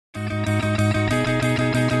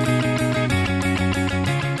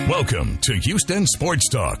Welcome to Houston Sports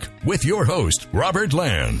Talk with your host, Robert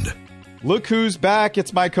Land. Look who's back.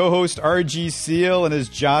 It's my co-host, RG Seal, and as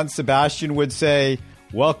John Sebastian would say,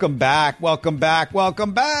 welcome back, welcome back,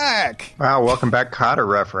 welcome back. Wow, welcome back Cotter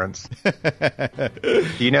reference. Do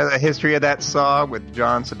you know the history of that song with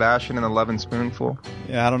John Sebastian and the Lovin' Spoonful?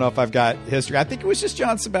 Yeah, I don't know if I've got history. I think it was just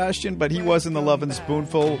John Sebastian, but he was in the Lovin'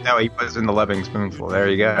 Spoonful. No, he was in the Lovin' Spoonful. There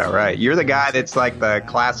you go. Right. You're the guy that's like the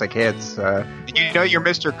classic hits. You know you're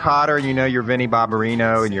Mr. Cotter, and you know you're Vinnie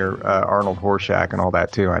Barbarino, and you're Arnold Horshack and all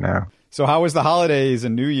that too, I know. So how was the holidays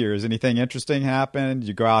and New Year's? Anything interesting happened? Did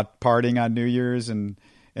you go out partying on New Year's and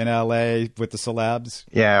in L.A. with the celebs?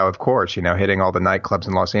 Yeah, of course, hitting all the nightclubs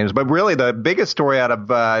in Los Angeles. But really the biggest story out of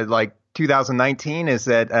 2019 is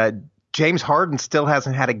that James Harden still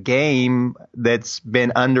hasn't had a game that's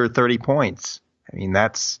been under 30 points. I mean,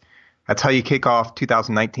 that's how you kick off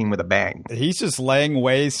 2019 with a bang. He's just laying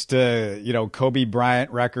waste to, Kobe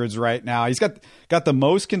Bryant records right now. He's got the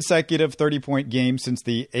most consecutive 30-point games since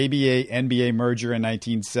the ABA-NBA merger in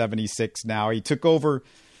 1976 now. He took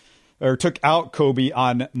out Kobe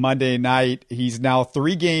on Monday night. He's now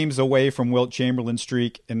 3 games away from Wilt Chamberlain's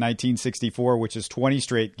streak in 1964, which is 20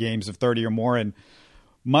 straight games of 30 or more. And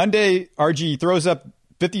Monday, RG throws up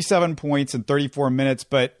 57 points in 34 minutes,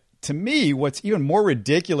 but to me, what's even more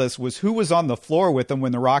ridiculous was who was on the floor with him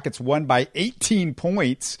when the Rockets won by 18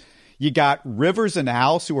 points. You got Rivers and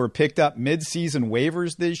House, who were picked up midseason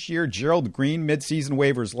waivers this year. Gerald Green, midseason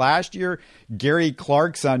waivers last year. Gary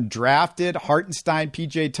Clark's undrafted. Hartenstein,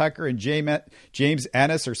 P.J. Tucker, and James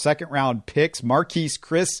Ennis are second-round picks. Marquise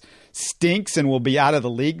Chris stinks and will be out of the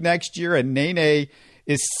league next year. And Nene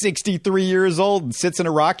is 63 years old and sits in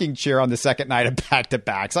a rocking chair on the second night of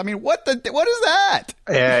back-to-backs. I mean, what is that?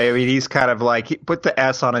 Yeah, I mean, he's kind of like, he put the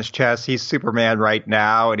S on his chest. He's Superman right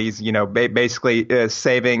now, and he's, basically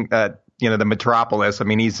saving, the metropolis. I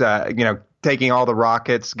mean, he's, taking all the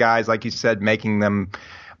Rockets guys, like you said, making them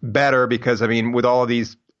better because, I mean, with all of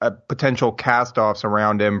these potential cast-offs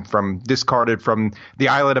around him discarded from the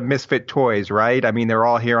island of misfit toys, right? I mean, they're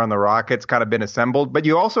all here on the Rockets, kind of been assembled. But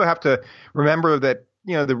you also have to remember that,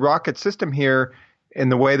 the Rocket system here, in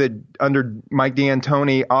the way that under Mike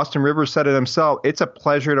D'Antoni, Austin Rivers said it himself, it's a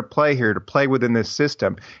pleasure to play here, to play within this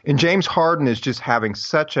system. And James Harden is just having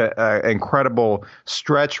such an incredible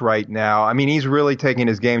stretch right now. I mean, he's really taking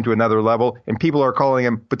his game to another level, and people are calling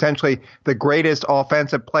him potentially the greatest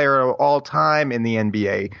offensive player of all time in the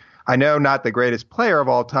NBA. I know not the greatest player of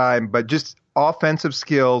all time, but just offensive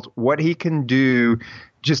skills, what he can do,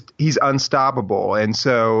 he's unstoppable. And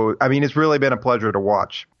so, I mean, it's really been a pleasure to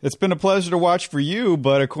watch. It's been a pleasure to watch for you,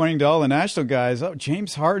 but according to all the national guys,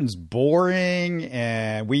 James Harden's boring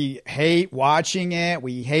and we hate watching it.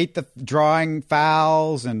 We hate the drawing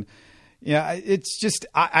fouls. And it's just,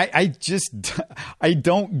 I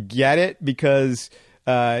don't get it because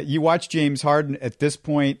you watch James Harden at this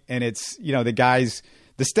point and it's,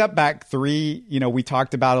 the step back three, we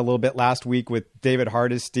talked about a little bit last week with David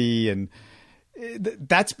Hardesty, and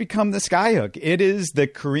that's become the skyhook. It is the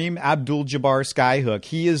Kareem Abdul-Jabbar skyhook.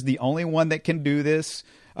 He is the only one that can do this,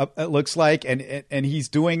 it looks like, and he's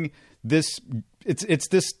doing this. It's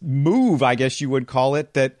this move, I guess you would call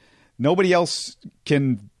it, that nobody else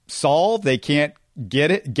can solve. They can't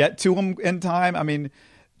get to him in time. I mean,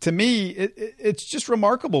 to me, it's just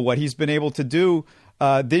remarkable what he's been able to do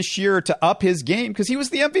this year to up his game, because he was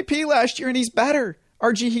the MVP last year and he's better.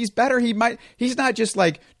 RG, he's better. He's not just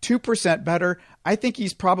like 2% better. I think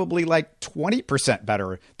he's probably like 20%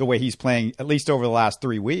 better the way he's playing, at least over the last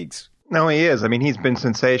 3 weeks. No, he is. I mean, he's been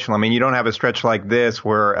sensational. I mean, you don't have a stretch like this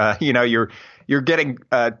where, you're getting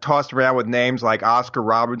tossed around with names like Oscar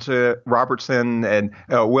Robertson and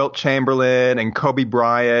Wilt Chamberlain and Kobe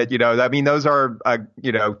Bryant. I mean, those are,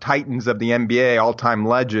 titans of the NBA, all-time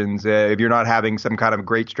legends, if you're not having some kind of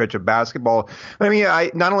great stretch of basketball. I mean,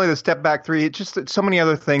 not only the step back three, it's just so many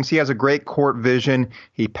other things. He has a great court vision.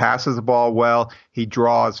 He passes the ball well. He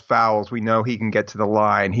draws fouls. We know he can get to the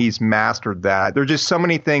line. He's mastered that. There are just so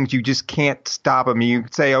many things. You just can't stop him. You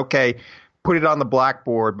say, okay, put it on the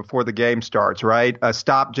blackboard before the game starts, right?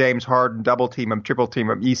 Stop James Harden, double team him, triple team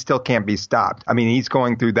him. He still can't be stopped. I mean, he's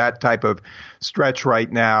going through that type of stretch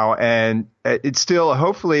right now. And it's still,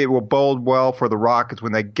 hopefully it will bode well for the Rockets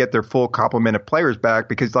when they get their full complement of players back,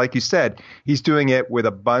 because like you said, he's doing it with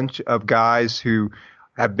a bunch of guys who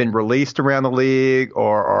have been released around the league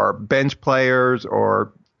or are bench players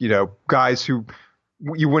or, guys who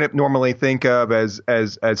you wouldn't normally think of as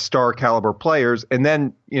star caliber players. And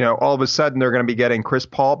then, all of a sudden they're going to be getting Chris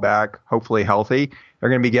Paul back, hopefully healthy. They're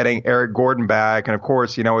going to be getting Eric Gordon back. And of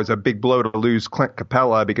course, it's a big blow to lose Clint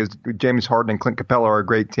Capella, because James Harden and Clint Capella are a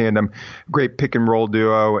great tandem, great pick and roll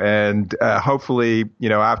duo. And hopefully,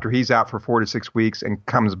 after he's out for 4 to 6 weeks and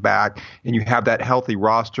comes back and you have that healthy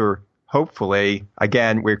roster, hopefully,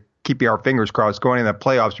 again, we're keeping our fingers crossed, going in the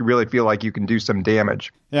playoffs, you really feel like you can do some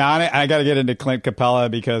damage. Yeah, I got to get into Clint Capella,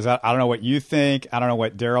 because I don't know what you think. I don't know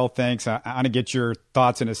what Daryl thinks. I want to get your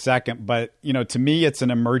thoughts in a second. But, to me, it's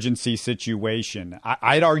an emergency situation.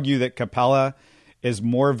 I'd argue that Capella is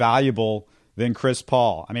more valuable than Chris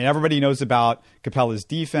Paul. I mean, everybody knows about Capella's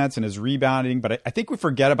defense and his rebounding, but I think we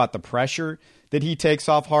forget about the pressure that he takes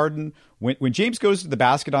off Harden. When James goes to the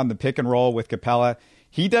basket on the pick and roll with Capella,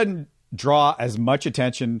 he doesn't draw as much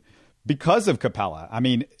attention because of Capella. I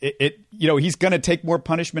mean, he's going to take more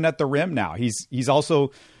punishment at the rim now. He's also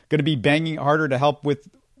going to be banging harder to help with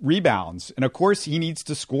rebounds. And of course, he needs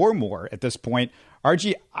to score more at this point.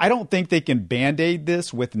 RG, I don't think they can band-aid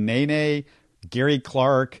this with Nene, Gary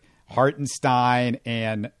Clark, Hartenstein,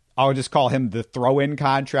 and I'll just call him the throw-in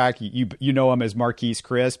contract. You know him as Marquise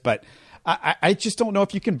Chris, but I just don't know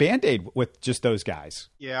if you can Band-Aid with just those guys.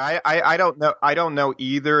 Yeah, I don't know. I don't know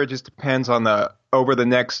either. It just depends on over the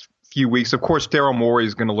next few weeks. Of course, Daryl Morey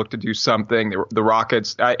is going to look to do something. The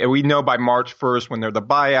Rockets, we know by March 1st when they're the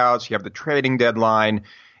buyouts, you have the trading deadline.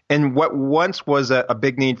 And what once was a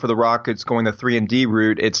big need for the Rockets going the 3-and-D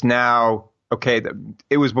route, it's now, okay,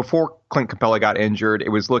 it was before Clint Capella got injured. It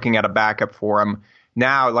was looking at a backup for him.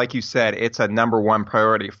 Now, like you said, it's a number one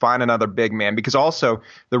priority. Find another big man, because also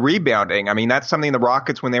the rebounding. I mean, that's something the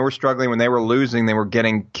Rockets, when they were struggling, when they were losing, they were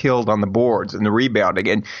getting killed on the boards and the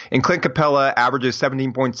rebounding. And Clint Capella averages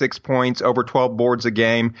 17.6 points, over 12 boards a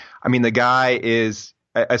game. I mean, the guy is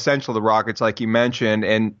essential to the Rockets, like you mentioned.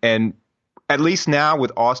 And at least now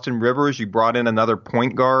with Austin Rivers, you brought in another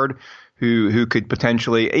point guard who could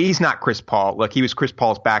potentially – he's not Chris Paul. Look, he was Chris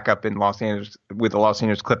Paul's backup in Los Angeles with the Los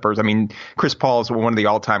Angeles Clippers. I mean, Chris Paul is one of the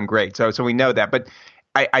all-time greats, so we know that. But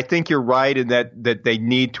I think you're right in that they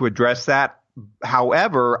need to address that.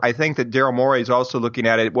 However, I think that Daryl Morey is also looking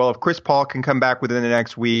at it, well, if Chris Paul can come back within the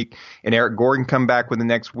next week and Eric Gordon come back within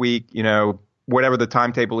the next week, whatever the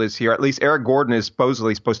timetable is here, at least Eric Gordon is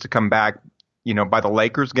supposedly supposed to come back, by the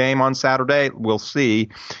Lakers game on Saturday. We'll see,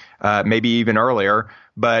 maybe even earlier.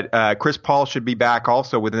 But Chris Paul should be back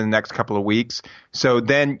also within the next couple of weeks. So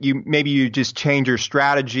then you just change your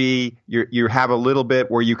strategy. You have a little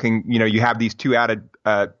bit where you can, you have these two added,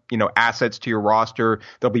 assets to your roster.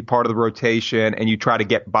 They'll be part of the rotation, and you try to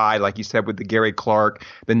get by, like you said, with the Gary Clark,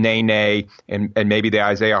 the Nene, and maybe the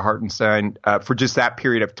Isaiah Hartenstein for just that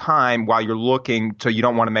period of time while you're looking. So you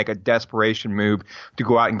don't want to make a desperation move to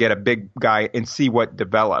go out and get a big guy and see what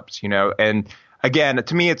develops, and again,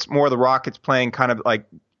 to me, it's more the Rockets playing kind of like,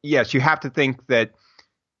 yes, you have to think that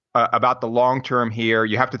about the long term here.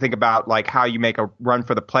 You have to think about like how you make a run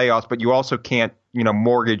for the playoffs, but you also can't,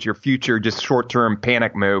 mortgage your future just short term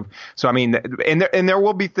panic move. So, I mean, and there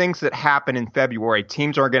will be things that happen in February.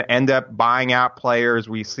 Teams are going to end up buying out players.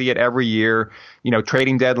 We see it every year.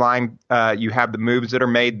 Trading deadline, you have the moves that are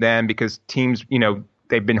made then because teams,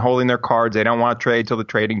 they've been holding their cards. They don't want to trade till the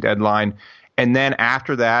trading deadline. And then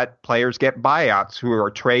after that, players get buyouts who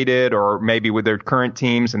are traded or maybe with their current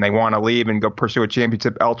teams and they want to leave and go pursue a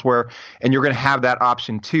championship elsewhere. And you're going to have that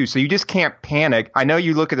option too. So you just can't panic. I know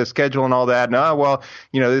you look at the schedule and all that and,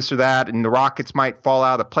 this or that, and the Rockets might fall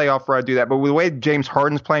out of the playoff run, do that. But with the way James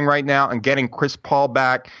Harden's playing right now and getting Chris Paul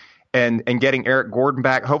back and getting Eric Gordon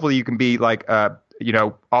back, hopefully you can be like,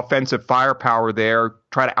 offensive firepower there,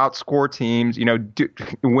 try to outscore teams,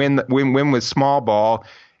 win with small ball.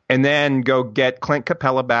 And then go get Clint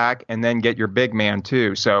Capella back and then get your big man,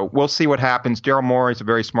 too. So we'll see what happens. Daryl Morey is a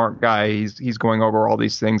very smart guy. He's going over all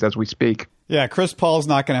these things as we speak. Yeah, Chris Paul's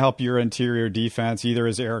not going to help your interior defense. Either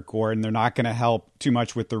is Eric Gordon. They're not going to help too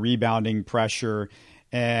much with the rebounding pressure.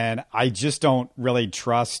 And I just don't really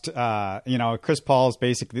trust, Chris Paul is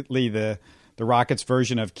basically the Rockets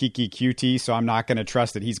version of Kiki QT. So I'm not going to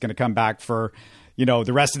trust that he's going to come back for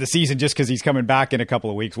the rest of the season just because he's coming back in a couple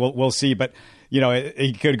of weeks. We'll see. But,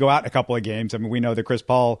 he could go out in a couple of games. I mean, we know the Chris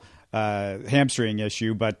Paul hamstring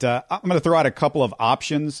issue. But I'm going to throw out a couple of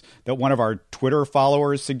options that one of our Twitter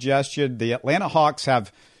followers suggested. The Atlanta Hawks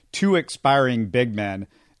have two expiring big men,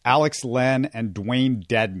 Alex Len and Dwayne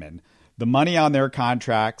Dedman. The money on their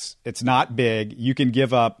contracts, it's not big. You can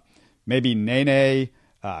give up maybe Nene,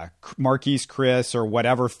 Marquise Chris, or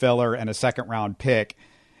whatever filler and a second-round pick.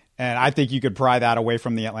 And I think you could pry that away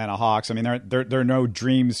from the Atlanta Hawks. I mean, there are no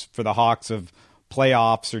dreams for the Hawks of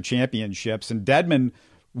playoffs or championships. And Dedmon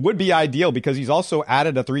would be ideal because he's also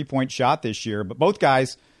added a 3-point shot this year. But both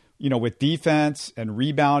guys, with defense and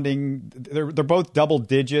rebounding, they're both double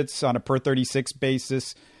digits on a per 36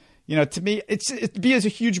 basis. To me, it'd be a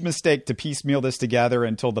huge mistake to piecemeal this together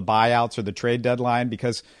until the buyouts or the trade deadline,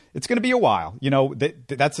 because it's going to be a while.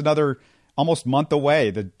 That's another almost month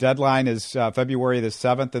away. The deadline is February the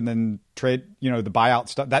 7th, and then trade, the buyout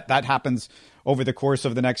stuff that happens over the course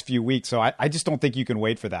of the next few weeks. So I just don't think you can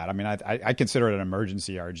wait for that. I mean, I consider it an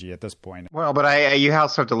emergency, RG, at this point. Well, but you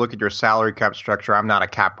also have to look at your salary cap structure. I'm not a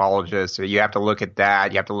capologist. So you have to look at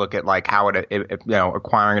that. You have to look at like how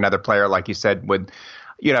acquiring another player, like you said, would.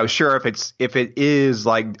 Sure, if it is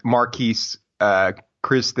like Marquise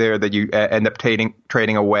Chris there that you end up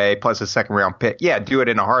trading away plus a second round pick, yeah, do it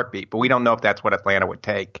in a heartbeat. But we don't know if that's what Atlanta would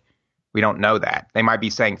take. We don't know that. They might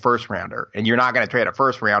be saying first rounder, and you're not going to trade a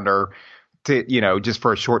first rounder to just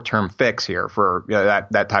for a short term fix here for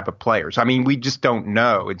that type of player. So I mean, we just don't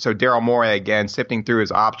know. And so Daryl Morey, again, sifting through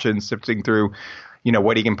his options, sifting through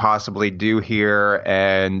what he can possibly do here,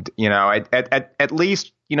 and at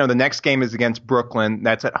least. The next game is against Brooklyn.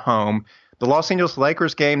 That's at home. The Los Angeles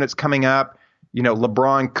Lakers game that's coming up,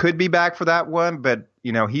 LeBron could be back for that one, but,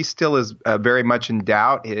 he still is very much in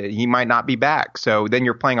doubt. He might not be back. So then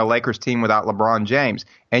you're playing a Lakers team without LeBron James,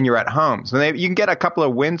 and you're at home. So you can get a couple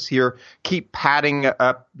of wins here, keep padding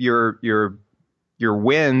up your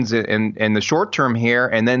wins in the short term here,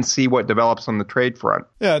 and then see what develops on the trade front.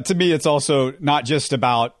 Yeah, to me, it's also not just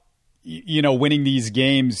about winning these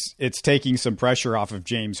games. It's taking some pressure off of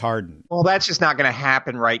James Harden. Well, that's just not going to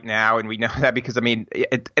happen right now, and we know that because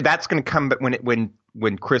that's going to come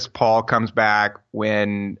when Chris Paul comes back,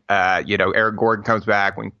 when Eric Gordon comes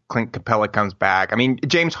back, when Clint Capella comes back. I mean,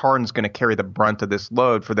 James Harden's going to carry the brunt of this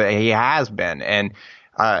load he has been, and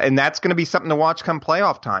that's going to be something to watch come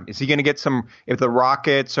playoff time. Is he going to get some? If the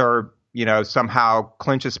Rockets are somehow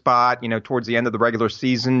clinch a spot, towards the end of the regular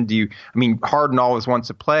season? Harden always wants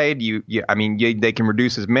to play. They can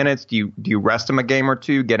reduce his minutes. Do you rest him a game or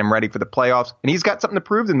two, get him ready for the playoffs? And he's got something to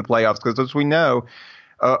prove in the playoffs because, as we know,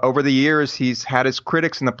 over the years, he's had his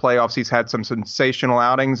critics in the playoffs. He's had some sensational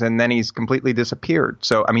outings, and then he's completely disappeared.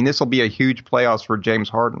 So, this will be a huge playoffs for James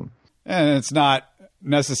Harden. And it's not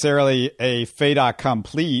necessarily a fait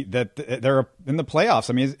accompli that they're in the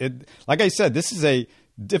playoffs. Like I said, this is a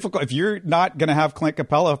difficult. If you're not going to have Clint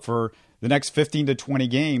Capella for the next 15 to 20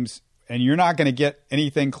 games, and you're not going to get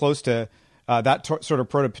anything close to that sort of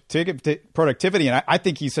productivity, and I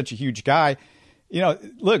think he's such a huge guy.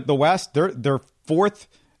 Look, the West, they're fourth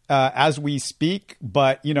as we speak,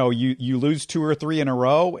 but you lose 2 or 3 in a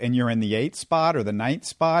row, and you're in the 8th spot or the 9th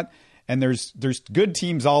spot. And there's good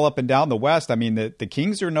teams all up and down the West. The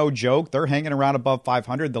Kings are no joke. They're hanging around above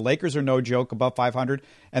 500. The Lakers are no joke, above 500.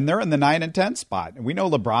 And they're in the 9 and 10 spot. And we know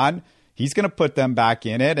LeBron, he's going to put them back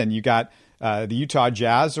in it. And you got the Utah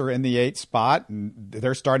Jazz are in the 8th spot. And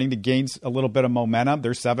they're starting to gain a little bit of momentum.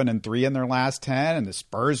 They're 7-3 in their last 10. And the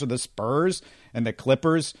Spurs are the Spurs. And the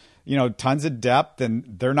Clippers, tons of depth. And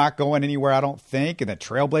they're not going anywhere, I don't think. And the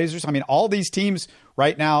Trailblazers. All these teams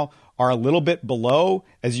right now are a little bit below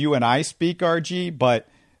as you and I speak, RG, but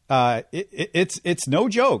it's no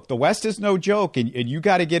joke. The West is no joke, and you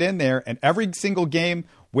got to get in there. And every single game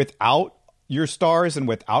without your stars and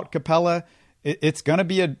without Capella, it's going to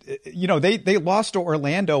be they lost to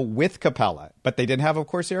Orlando with Capella, but they didn't have, of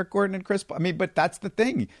course, Eric Gordon and Chris Paul. But that's the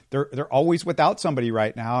thing. They're always without somebody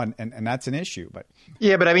right now, and that's an issue. But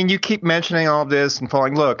yeah, but you keep mentioning all of this and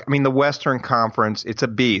falling. Look, the Western Conference, it's a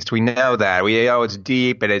beast. We know that. We know it's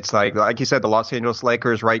deep, and it's like you said, the Los Angeles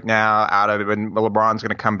Lakers right now out of it, and LeBron's going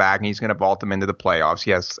to come back and he's going to vault them into the playoffs.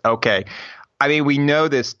 Yes, okay. We know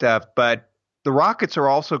this stuff, but the Rockets are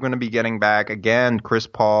also going to be getting back again Chris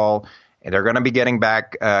Paul. And they're going to be getting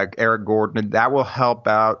back Eric Gordon. That will help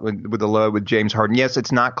out with the load with James Harden. Yes,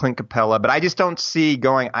 it's not Clint Capella, but I just don't see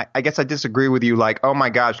going. I guess I disagree with you. Like, oh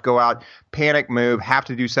my gosh, go out, panic move, have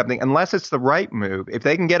to do something, unless it's the right move. If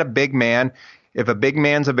they can get a big man, if a big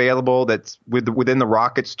man's available that's within the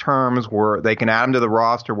Rockets' terms where they can add him to the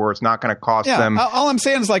roster where it's not going to cost them. All I'm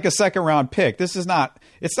saying is like a second round pick. It's not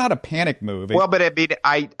a panic move. Well, but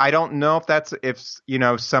I don't know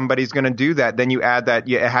if somebody's going to do that. Then you add that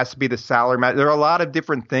it has to be the salary match. There are a lot of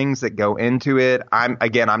different things that go into it. I'm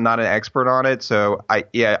not an expert on it. So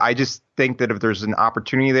I just think that if there's an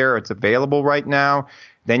opportunity there, it's available right now,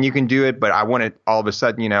 then you can do it. But I want it all of a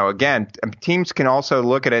sudden, again, teams can also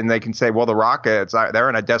look at it and they can say, well, the Rockets, they're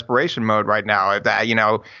in a desperation mode right now. If that,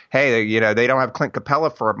 hey, they don't have Clint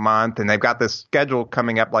Capella for a month and they've got this schedule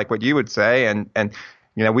coming up like what you would say. And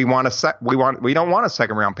we don't want a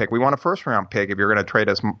second round pick. We want a first round pick if you're going to trade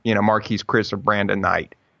us, Marquise Chris or Brandon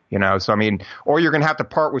Knight. So I mean, or you're going to have to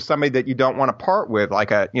part with somebody that you don't want to part with,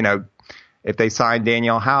 like if they sign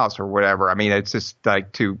Daniel House or whatever. I mean, it's just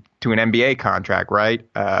like to an NBA contract, right?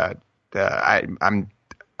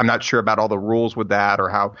 I'm not sure about all the rules with that or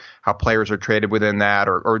how players are traded within that,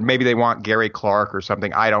 or maybe they want Gary Clark or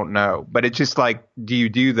something. I don't know, but it's just like, do you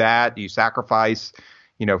do that? Do you sacrifice,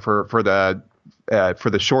 for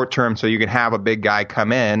the short term so you can have a big guy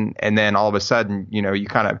come in and then all of a sudden, you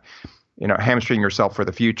kind of, hamstring yourself for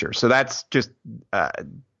the future. So that's just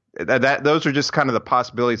those are just kind of the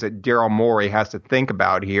possibilities that Daryl Morey has to think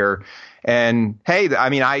about here. And hey, I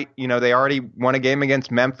mean, they already won a game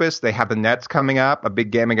against Memphis. They have the Nets coming up, a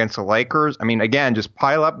big game against the Lakers. I mean, again, just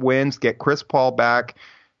pile up wins, get Chris Paul back,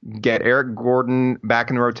 get Eric Gordon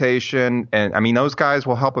back in the rotation, and I mean, those guys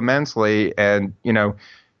will help immensely. And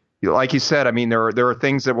like you said, I mean, there are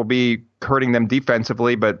things that will be hurting them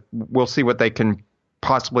defensively, but we'll see what they can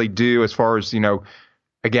possibly do as far as,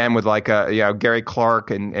 again, with like Gary Clark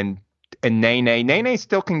and Nene. Nene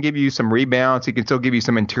still can give you some rebounds. He can still give you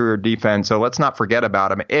some interior defense. So let's not forget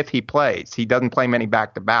about him if he plays. He doesn't play many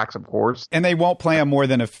back-to-backs, of course. And they won't play him more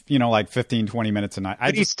than like 15, 20 minutes a night.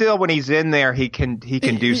 But he's still, when he's in there, he can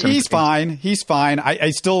do some. He's fine. He's fine. I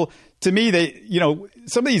still, to me,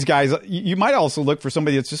 some of these guys, you might also look for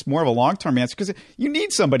somebody that's just more of a long-term answer, because you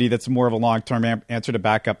need somebody that's more of a long-term answer to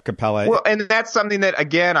back up Capella. Well, and that's something that,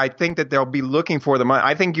 again, I think that they'll be looking for.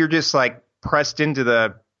 I think you're just like pressed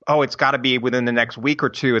into it's got to be within the next week or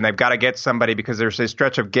two, and they've got to get somebody because there's a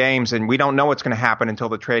stretch of games, and we don't know what's going to happen until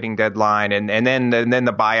the trading deadline, and then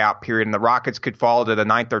the buyout period, and the Rockets could fall to the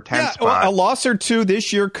 9th or 10th spot. Well, a loss or two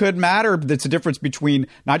this year could matter. That's a difference between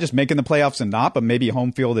not just making the playoffs and not, but maybe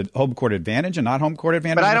home court advantage and not home court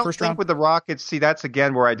advantage in the first round. But I don't think with the Rockets, see, that's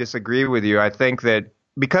again where I disagree with you. I think that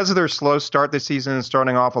because of their slow start this season,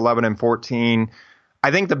 starting off 11-14. I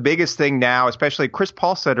think the biggest thing now, especially Chris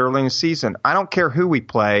Paul said early in the season, I don't care who we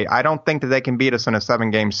play. I don't think that they can beat us in a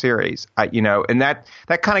 7-game series. And that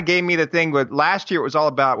kind of gave me the thing with last year. It was all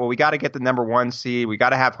about, we got to get the number 1 seed. We got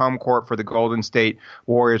to have home court for the Golden State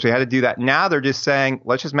Warriors. We had to do that. Now they're just saying,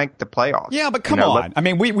 let's just make the playoffs. Yeah, but come on. I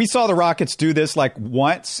mean, we saw the Rockets do this like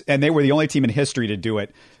once, and they were the only team in history to do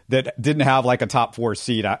it that didn't have like a top 4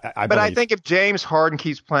 seed. But I think if James Harden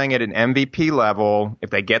keeps playing at an MVP level, if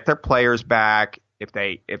they get their players back,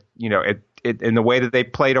 in the way that they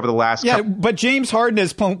played over the last but James Harden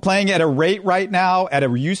is playing at a rate right now, at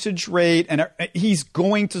a usage rate, and he's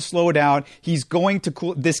going to slow down. He's going to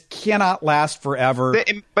cool. This cannot last forever.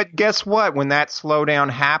 But guess what? When that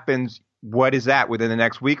slowdown happens, what is that within the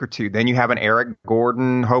next week or two? Then you have an Eric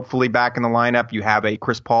Gordon hopefully back in the lineup. You have a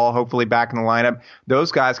Chris Paul hopefully back in the lineup.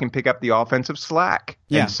 Those guys can pick up the offensive slack.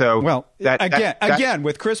 Yeah. And so again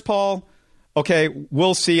with Chris Paul. Okay,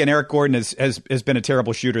 we'll see. And Eric Gordon has been a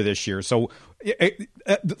terrible shooter this year. So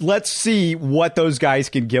let's see what those guys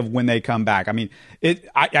can give when they come back. I mean,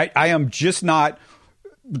 I am just not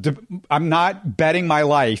 – I'm not betting my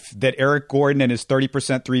life that Eric Gordon and his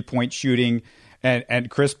 30% three-point shooting and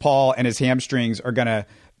Chris Paul and his hamstrings are going to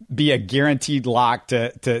be a guaranteed lock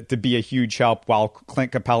to be a huge help while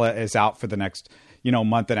Clint Capella is out for the next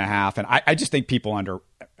month and a half. And I just think people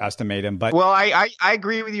underestimate him. But I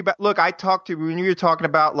agree with you. But look, I talked to when you were talking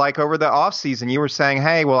about like over the offseason, you were saying,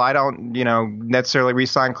 hey, well, I don't necessarily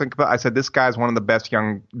re-sign Clint Capella. I said this guy's one of the best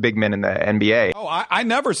young big men in the NBA. Oh, I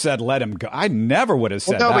never said let him go. I never would have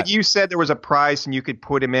said that. But you said there was a price and you could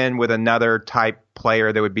put him in with another type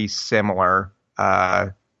player that would be similar.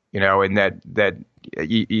 And that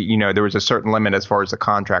there was a certain limit as far as the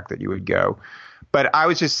contract that you would go. But I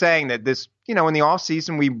was just saying that this, in the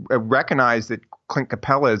offseason, we recognize that Clint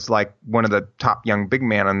Capella is like one of the top young big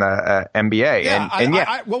men in the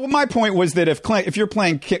NBA. Well, my point was that if you're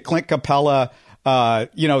playing Clint Capella,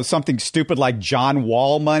 something stupid like John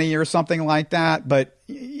Wall money or something like that. But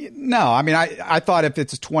no, I mean, I thought if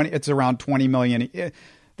it's around $20 million.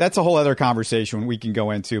 That's a whole other conversation we can go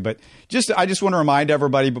into, but I just want to remind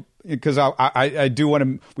everybody, because I do want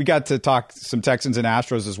to. We got to talk some Texans and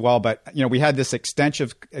Astros as well, but we had this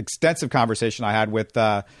extensive conversation I had with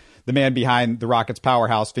the man behind the Rockets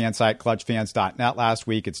powerhouse fan site, ClutchFans.net, last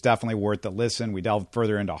week. It's definitely worth a listen. We delved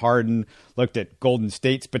further into Harden, looked at Golden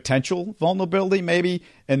State's potential vulnerability, maybe,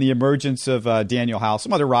 and the emergence of Daniel House,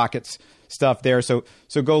 some other Rockets stuff there. So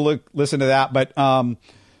go listen to that, but.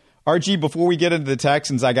 RG, before we get into the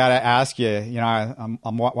Texans, I got to ask you, I'm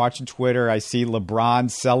watching Twitter. I see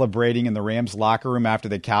LeBron celebrating in the Rams locker room after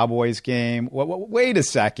the Cowboys game. Wait a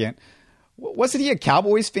second. Wasn't he a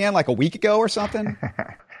Cowboys fan like a week ago or something?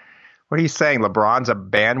 What are you saying? LeBron's a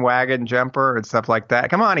bandwagon jumper and stuff like that?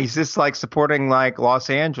 Come on, he's just like supporting like Los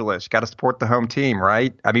Angeles. You got to support the home team,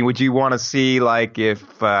 right? I mean, would you want to see like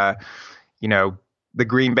if the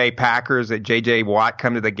Green Bay Packers at J.J. Watt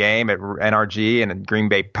come to the game at NRG and a Green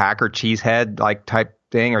Bay Packer cheesehead like type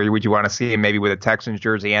thing, or would you want to see him maybe with a Texans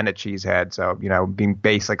jersey and a cheesehead? So being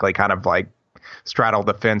basically kind of like straddle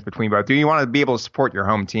the fence between both. You want to be able to support your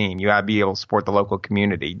home team. You got to be able to support the local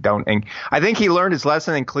community. And I think he learned his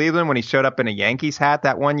lesson in Cleveland when he showed up in a Yankees hat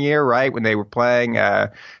that one year, right? When they were playing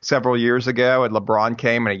several years ago, and LeBron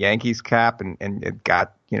came in a Yankees cap and it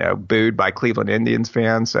got booed by Cleveland Indians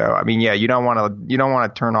fans. So I mean, yeah, you don't want to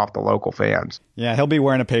turn off the local fans. Yeah, he'll be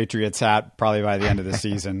wearing a Patriots hat probably by the end of the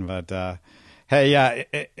season. But hey, yeah,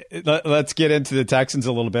 let's get into the Texans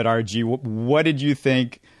a little bit. RG, what did you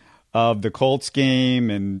think of the Colts game,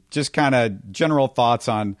 and just kind of general thoughts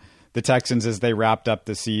on the Texans as they wrapped up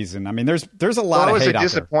the season? I mean, there's a lot of hate out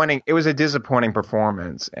there. It was a disappointing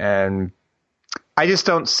performance, and I just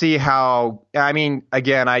don't see how. I mean,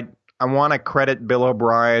 again, I want to credit Bill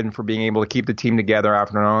O'Brien for being able to keep the team together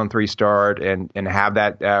after an 0-3 start and have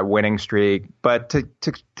that winning streak, but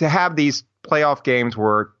to have these playoff games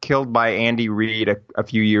were killed by Andy Reid a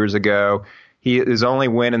few years ago. His only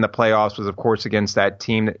win in the playoffs was, of course, against that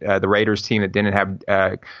team, the Raiders team that didn't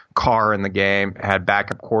have Carr in the game, had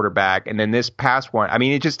backup quarterback. And then this past one, I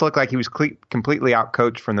mean, it just looked like he was completely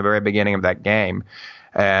outcoached from the very beginning of that game.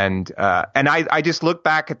 And I just look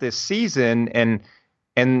back at this season and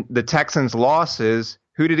the Texans' losses.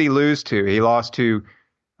 Who did he lose to? He lost to,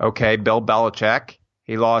 Bill Belichick.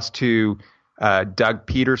 He lost to Doug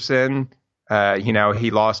Peterson.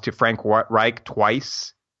 He lost to Frank Reich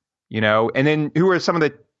twice. And then who are some of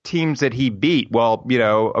the teams that he beat? Well,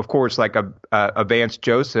 of course, like a Vance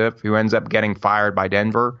Joseph, who ends up getting fired by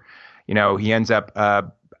Denver. He ends up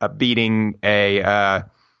beating a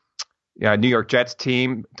New York Jets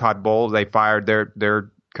team, Todd Bowles. They fired their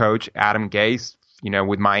coach, Adam Gase,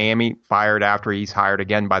 with Miami, fired after he's hired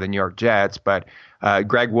again by the New York Jets. But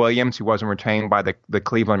Greg Williams, who wasn't retained by the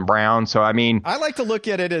Cleveland Browns. So, I mean, I like to look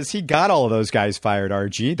at it as he got all of those guys fired,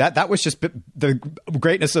 RG. That was just the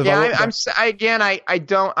greatness of I'm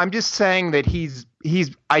just saying that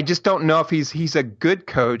I just don't know if he's a good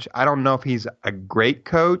coach. I don't know if he's a great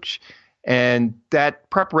coach. And that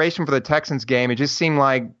preparation for the Texans game, it just seemed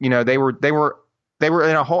like, they were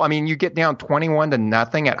in a hole. I mean, you get down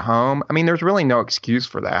 21-0 at home. I mean, there's really no excuse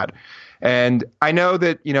for that. And I know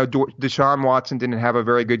that, Deshaun Watson didn't have a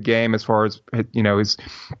very good game as far as, his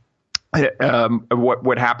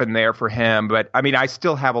what happened there for him. But, I mean, I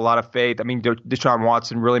still have a lot of faith. I mean, Deshaun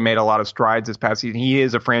Watson really made a lot of strides this past season. He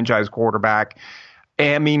is a franchise quarterback.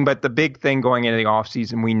 I mean, but the big thing going into the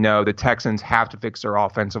offseason, we know the Texans have to fix their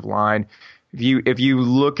offensive line. If you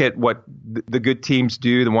look at what the good teams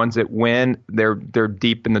do, the ones that win, they're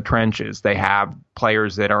deep in the trenches. They have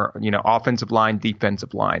players that are, offensive line,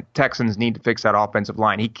 defensive line. Texans need to fix that offensive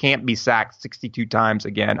line. He can't be sacked 62 times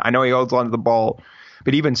again. I know he holds onto the ball,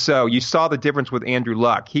 but even so, you saw the difference with Andrew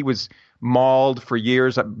Luck. He was mauled for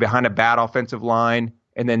years behind a bad offensive line.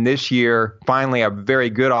 And then this year, finally, a very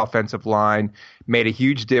good offensive line made a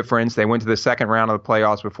huge difference. They went to the second round of the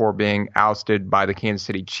playoffs before being ousted by the Kansas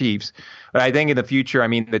City Chiefs. But I think in the future, I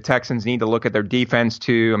mean, the Texans need to look at their defense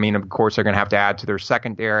too. I mean, of course, they're going to have to add to their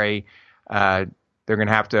secondary. They're going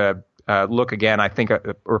to have to look again, I think,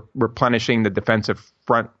 replenishing the defensive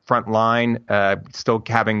front line, still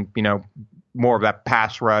having, more of that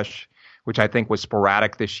pass rush, which I think was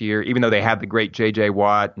sporadic this year. Even though they had the great J.J.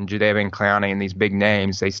 Watt and Jadeveon Clowney and these big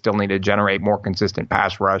names, they still need to generate more consistent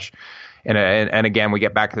pass rush. And again, we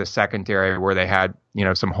get back to the secondary where they had,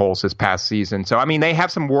 some holes this past season. So, I mean, they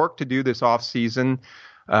have some work to do this offseason.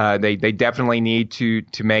 They definitely need to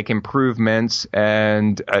make improvements.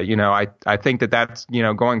 And, I think that's,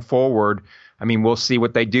 going forward, I mean, we'll see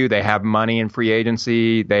what they do. They have money in free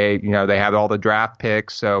agency. They have all the draft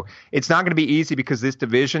picks. So it's not going to be easy because this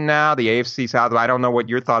division now, the AFC South, I don't know what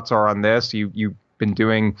your thoughts are on this. You've been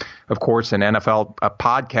doing, of course, an NFL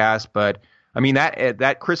podcast, but I mean,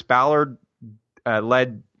 that Chris Ballard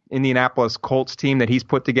led Indianapolis Colts team that he's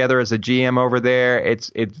put together as a GM over there,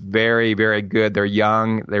 it's very, very good. They're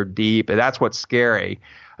young, they're deep, and that's what's scary.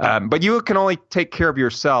 But you can only take care of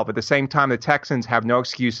yourself. At the same time, the Texans have no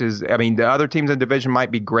excuses. I mean, the other teams in the division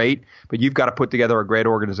might be great, but you've got to put together a great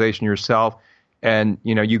organization yourself. And,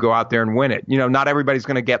 you go out there and win it. Not everybody's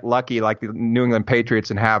going to get lucky like the New England Patriots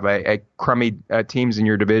and have a crummy teams in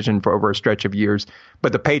your division for over a stretch of years.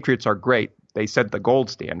 But the Patriots are great. They set the gold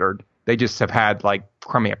standard. They just have had like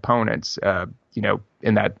crummy opponents,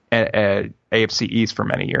 AFC East for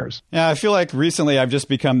many years. Yeah, I feel like recently I've just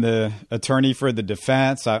become the attorney for the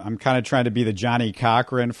defense. I'm kind of trying to be the Johnny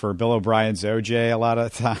Cochran for Bill O'Brien's OJ a lot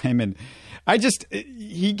of the time, and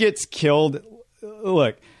he gets killed.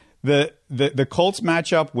 Look, the Colts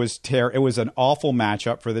matchup was It was an awful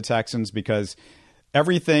matchup for the Texans because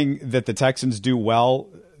everything that the Texans do well,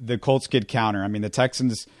 the Colts could counter. I mean, the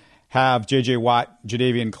Texans have J.J. Watt,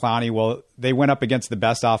 Jadeveon Clowney. Well, they went up against the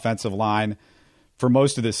best offensive line for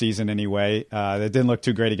most of the season anyway. That didn't look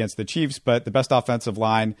too great against the Chiefs, but the best offensive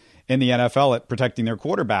line in the NFL at protecting their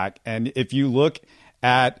quarterback. And if you look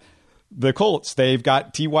at the Colts, they've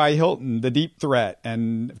got T.Y. Hilton, the deep threat.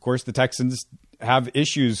 And, of course, the Texans have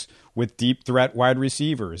issues with deep threat wide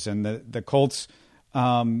receivers. And the Colts,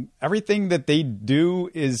 everything that they do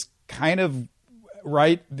is kind of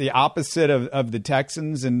the opposite of the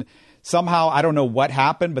Texans. And somehow, I don't know what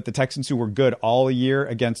happened, but the Texans, who were good all year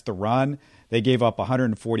against the run, they gave up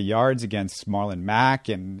 140 yards against Marlon Mack,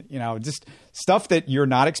 and just stuff that you're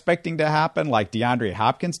not expecting to happen, like DeAndre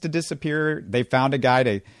Hopkins to disappear. They found a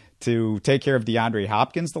guy to take care of DeAndre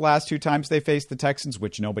Hopkins the last 2 times they faced the Texans,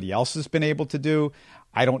 which nobody else has been able to do.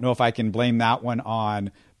 I don't know if I can blame that one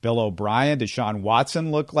on Bill O'Brien. Deshaun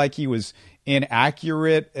Watson looked like he was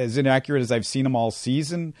inaccurate as I've seen him all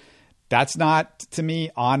season. That's not, to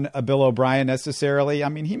me, on a Bill O'Brien necessarily. I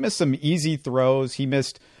mean, he missed some easy throws. He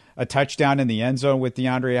missed a touchdown in the end zone with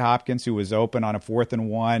DeAndre Hopkins, who was open on a 4th and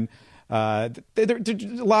 1.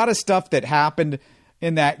 There's a lot of stuff that happened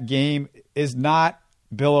in that game is not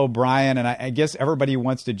Bill O'Brien, and I guess everybody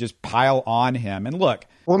wants to just pile on him. And look,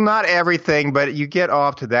 well, not everything, but you get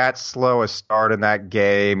off to that slow a start in that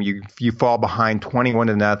game. You fall behind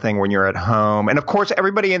 21-0 when you're at home, and of course,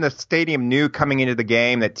 everybody in the stadium knew coming into the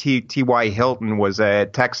game that T.Y. Hilton was a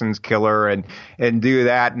Texans killer, and do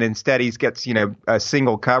that, and instead he gets a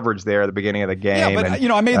single coverage there at the beginning of the game. Yeah, but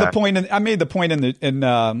and, I made the point. I made the point in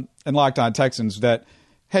Locked On Texans that,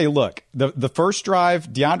 hey, look, the first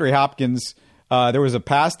drive, DeAndre Hopkins. There was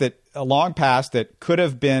a long pass that could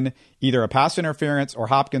have been either a pass interference or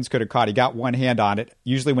Hopkins could have caught. He got one hand on it.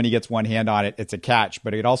 Usually when he gets one hand on it, it's a catch,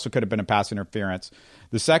 but it also could have been a pass interference.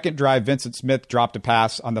 The second drive, Vincent Smith dropped a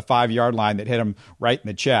pass on the 5-yard line that hit him right in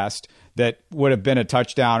the chest that would have been a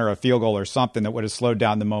touchdown or a field goal or something that would have slowed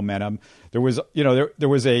down the momentum. There was, there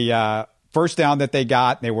was a first down that they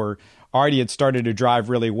got. They were already had started to drive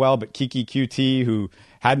really well, but Keke Coutee, who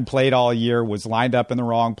hadn't played all year, was lined up in the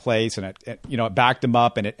wrong place, and it backed him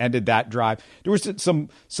up, and it ended that drive. There was some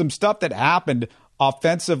stuff that happened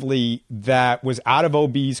offensively that was out of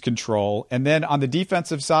OB's control, and then on the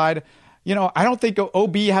defensive side, I don't think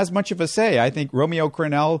OB has much of a say. I think Romeo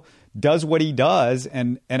Crennel does what he does,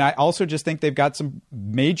 and I also just think they've got some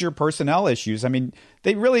major personnel issues. I mean,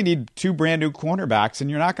 they really need 2 brand new cornerbacks, and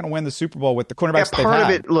you're not going to win the Super Bowl with the cornerbacks they've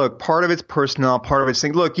had. Part of it's personnel, part of it's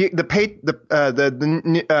thing. Look, the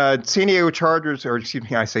San Diego Chargers, or excuse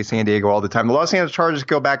me, I say San Diego all the time. The Los Angeles Chargers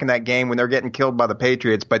go back in that game when they're getting killed by the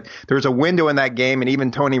Patriots, but there was a window in that game, and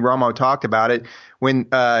even Tony Romo talked about it when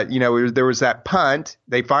there was that punt.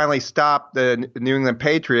 They finally stopped the New England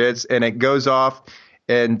Patriots, and it goes off.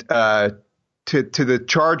 And to the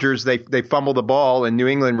Chargers, they fumble the ball, and New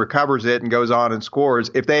England recovers it and goes on and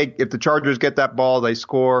scores. If the Chargers get that ball, they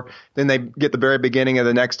score. Then they get the very beginning of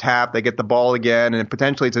the next half, they get the ball again, and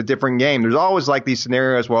potentially it's a different game. There's always like these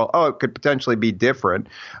scenarios. Well, it could potentially be different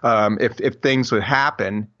if things would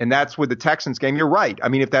happen, and that's with the Texans game. You're right. I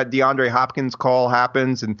mean, if that DeAndre Hopkins call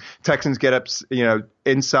happens and Texans get up, deep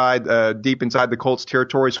inside the Colts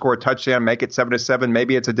territory, score a touchdown, make it 7-7.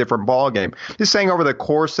 Maybe it's a different ball game. Just saying over the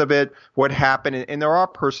course of it, what happened, and there are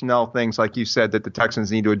personnel things, like you said, that the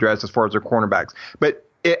Texans need to address as far as their cornerbacks. But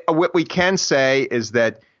what we can say is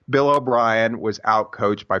that Bill O'Brien was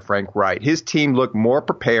outcoached by Frank Reich. His team looked more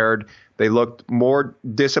prepared. They looked more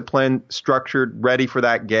disciplined, structured, ready for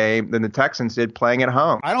that game than the Texans did playing at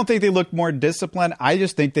home. I don't think they look more disciplined. I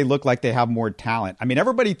just think they look like they have more talent. I mean,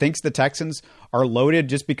 everybody thinks the Texans are loaded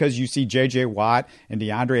just because you see J.J. Watt and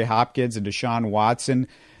DeAndre Hopkins and Deshaun Watson.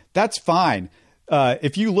 That's fine.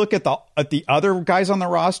 If you look at the other guys on the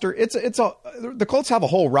roster, the Colts have a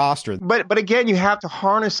whole roster. But again, you have to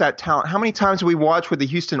harness that talent. How many times have we watched with the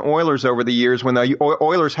Houston Oilers over the years when the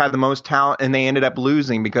Oilers had the most talent and they ended up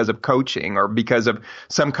losing because of coaching or because of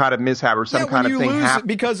some kind of mishap or some kind of thing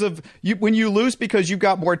happened? When you lose because you've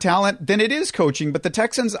got more talent, then it is coaching. But the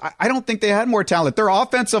Texans, I don't think they had more talent. Their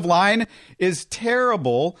offensive line is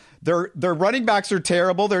terrible. Their running backs are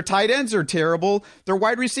terrible. Their tight ends are terrible. Their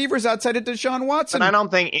wide receivers outside of Deshaun Watson. And I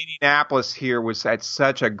don't think Indianapolis here was at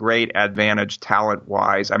such a great advantage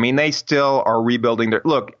talent-wise. I mean, they still are rebuilding their –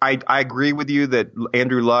 look, I agree with you that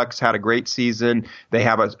Andrew Luck's had a great season. They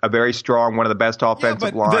have a very strong, one of the best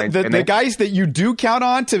offensive lines. The guys that you do count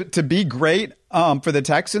on to be great for the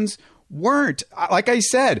Texans weren't. Like I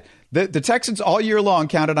said, the Texans all year long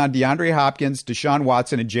counted on DeAndre Hopkins, Deshaun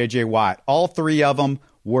Watson, and J.J. Watt. All three of them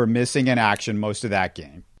were missing in action most of that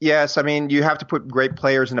game. Yes, I mean, you have to put great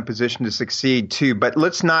players in a position to succeed too, but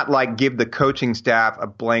let's not give the coaching staff a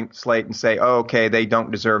blank slate and say, oh, okay, they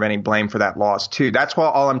don't deserve any blame for that loss too. That's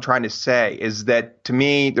all I'm trying to say is that to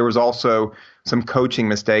me, there was also some coaching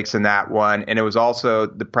mistakes in that one, and it was also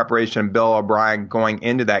the preparation of Bill O'Brien going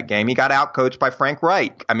into that game. He got outcoached by Frank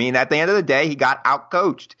Reich. I mean, at the end of the day, he got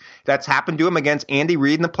outcoached. That's happened to him against Andy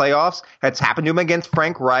Reid in the playoffs. That's happened to him against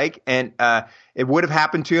Frank Reich, and it would have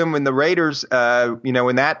happened to him when the Raiders,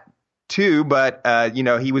 in that too, but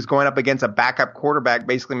he was going up against a backup quarterback,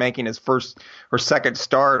 basically making his first or second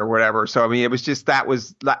start or whatever. So I mean, it was just that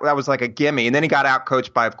was like a gimme. And then he got out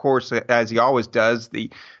coached by, of course, as he always does,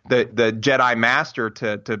 the Jedi Master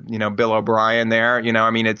to Bill O'Brien there.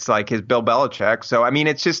 I mean, it's like his Bill Belichick. So I mean,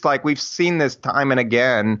 it's just like we've seen this time and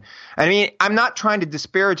again. I mean, I'm not trying to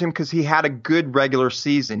disparage him because he had a good regular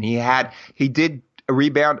season. He did a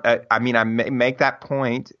rebound. I make that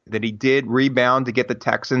point that he did rebound to get the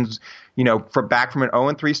Texans, back from an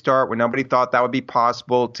 0-3 start when nobody thought that would be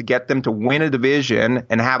possible, to get them to win a division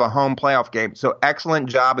and have a home playoff game. So excellent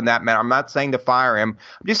job in that matter. I'm not saying to fire him.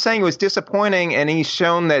 I'm just saying it was disappointing, and he's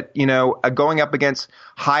shown that, going up against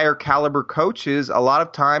higher caliber coaches, a lot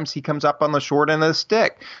of times he comes up on the short end of the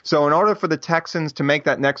stick. So in order for the Texans to make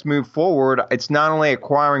that next move forward, it's not only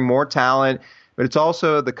acquiring more talent, but it's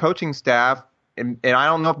also the coaching staff. And I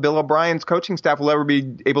don't know if Bill O'Brien's coaching staff will ever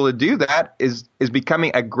be able to do that, is becoming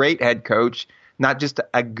a great head coach, not just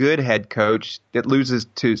a good head coach that loses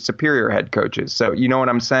to superior head coaches. So you know what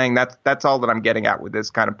I'm saying? That's all that I'm getting at with this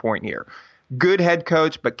kind of point here. Good head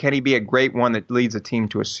coach, but can he be a great one that leads a team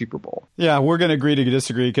to a Super Bowl? Yeah, we're going to agree to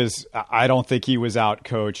disagree because I don't think he was out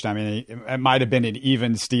coached. I mean, it might have been an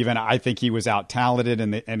even Steven. I think he was out talented,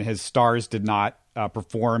 and his stars did not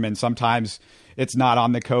perform. And sometimes it's not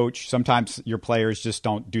on the coach. Sometimes your players just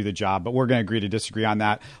don't do the job. But we're going to agree to disagree on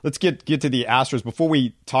that. Let's get to the Astros. Before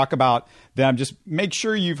we talk about them, just make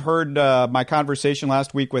sure you've heard my conversation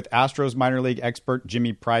last week with Astros minor league expert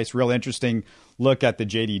Jimmy Price. Real interesting look at the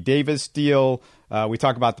J.D. Davis deal. We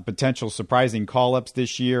talk about the potential surprising call-ups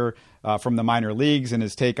this year from the minor leagues and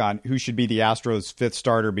his take on who should be the Astros' fifth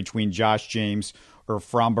starter between Josh James or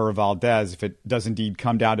Framber Valdez, if it does indeed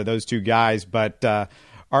come down to those two guys. But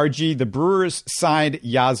RG, the Brewers signed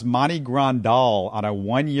Yasmani Grandal on a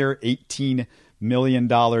 1-year, $18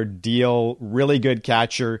 million deal. Really good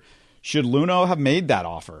catcher. Should Luno have made that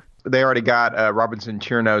offer? They already got Robinson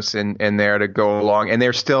Chirinos in there to go along, and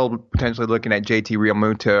they're still potentially looking at JT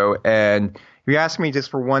Realmuto. And if you ask me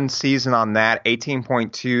just for one season on that,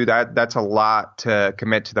 18.2, that's a lot to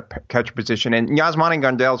commit to the catcher position. And Yasmani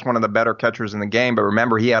Grandal is one of the better catchers in the game, but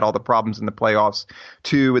remember, he had all the problems in the playoffs,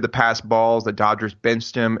 too, with the pass balls. The Dodgers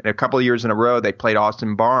benched him. And a couple of years in a row, they played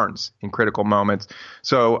Austin Barnes in critical moments.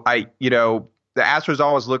 So, the Astros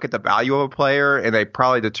always look at the value of a player, and they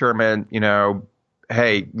probably determine,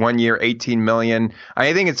 hey, 1 year, $18 million.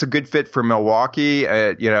 I think it's a good fit for Milwaukee,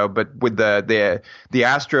 but with the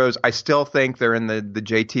Astros, I still think they're in the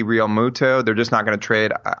JT Realmuto. They're just not going to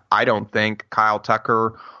trade, I don't think, Kyle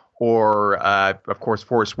Tucker or, of course,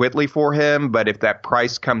 Forrest Whitley for him. But if that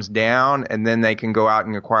price comes down and then they can go out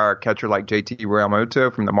and acquire a catcher like JT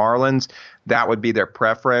Realmuto from the Marlins, that would be their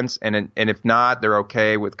preference. And if not, they're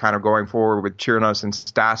okay with kind of going forward with Chirinos and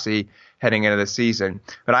Stassi heading into the season.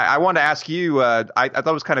 But I wanted to ask you, I thought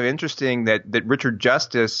it was kind of interesting that Richard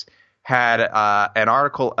Justice had an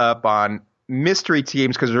article up on mystery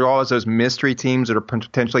teams, because there are always those mystery teams that are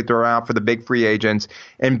potentially thrown out for the big free agents.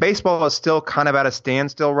 And baseball is still kind of at a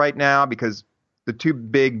standstill right now because the two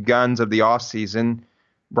big guns of the offseason,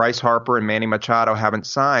 Bryce Harper and Manny Machado, haven't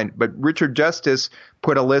signed. But Richard Justice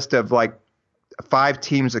put a list of 5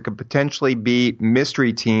 teams that could potentially be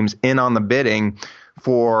mystery teams in on the bidding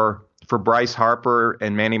for Bryce Harper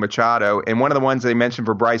and Manny Machado. And one of the ones they mentioned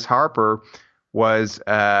for Bryce Harper was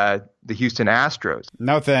the Houston Astros.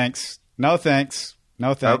 No thanks.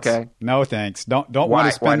 Okay. No thanks. Don't want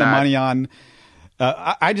to spend the not? money on.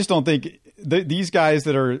 I just don't think these guys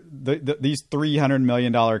that are these $300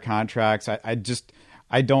 million contracts.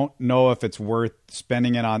 I don't know if it's worth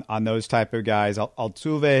spending it on those type of guys.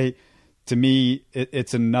 Altuve, to me,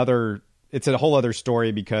 it's a whole other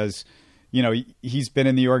story because he's been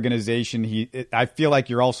in the organization. I feel like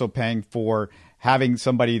you're also paying for having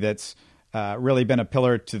somebody that's really been a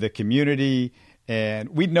pillar to the community. And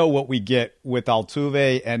we know what we get with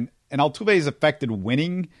Altuve. And Altuve has affected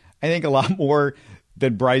winning, I think, a lot more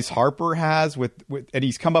than Bryce Harper has. And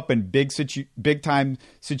he's come up in big time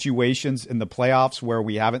situations in the playoffs where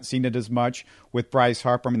we haven't seen it as much with Bryce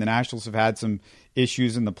Harper. I mean, the Nationals have had some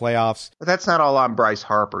issues in the playoffs. But that's not all on Bryce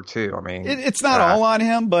Harper, too. I mean, it's not all on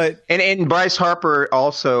him, but and Bryce Harper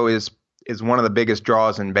also is one of the biggest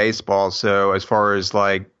draws in baseball. So as far as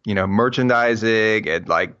merchandising and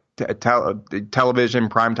television,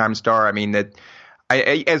 primetime star, I mean that.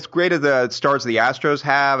 As great as the stars the Astros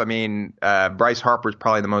have, I mean, Bryce Harper is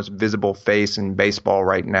probably the most visible face in baseball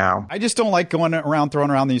right now. I just don't like throwing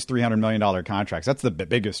around these $300 million contracts. That's the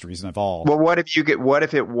biggest reason of all. Well, what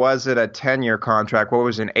if it wasn't a 10-year contract? What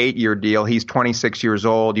was an 8-year deal? He's 26 years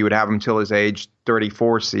old. You would have him till his age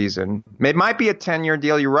 34 season. It might be a 10-year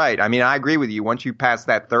deal. You're right. I mean, I agree with you. Once you pass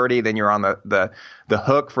that 30, then you're on the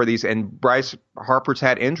hook for these. And Bryce Harper's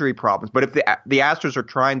had injury problems. But if the Astros are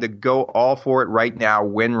trying to go all for it right now,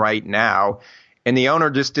 win right now, and the owner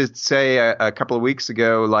just did say a couple of weeks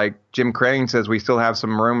ago, like Jim Crane says, we still have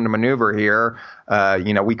some room to maneuver here.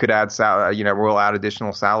 We could add, we'll add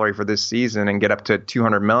additional salary for this season and get up to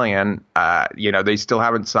 $200 million. They still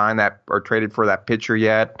haven't signed that or traded for that pitcher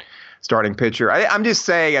yet. Starting pitcher. I'm just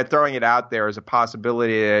saying, throwing it out there as a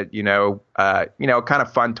possibility that, kind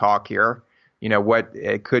of fun talk here. What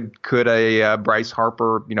could a Bryce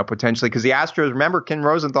Harper, potentially, because the Astros, remember, Ken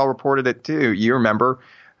Rosenthal reported it too. You remember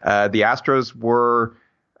the Astros were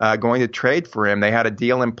going to trade for him. They had a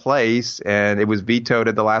deal in place and it was vetoed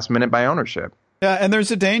at the last minute by ownership. Yeah. And there's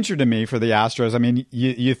a danger to me for the Astros. I mean,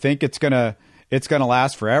 you think it's going to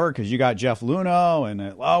last forever because you got Jeff Luhnow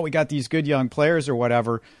and we got these good young players or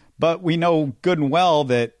whatever. But we know good and well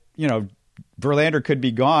that, Verlander could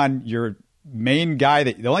be gone. Your main guy,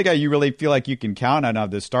 the only guy you really feel like you can count on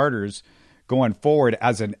of the starters going forward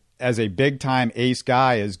as a big time ace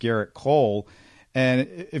guy is Garrett Cole.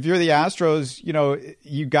 And if you're the Astros,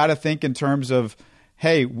 you got to think in terms of,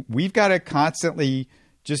 hey, we've got to constantly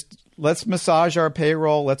just let's massage our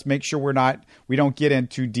payroll. Let's make sure we don't get in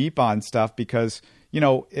too deep on stuff because,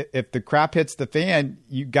 if the crap hits the fan,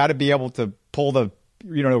 you got to be able to pull the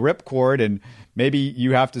ripcord, and maybe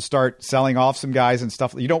you have to start selling off some guys and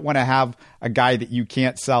stuff. You don't want to have a guy that you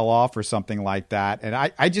can't sell off or something like that. And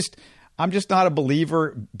I'm just not a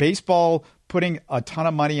believer. Baseball putting a ton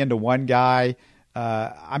of money into one guy,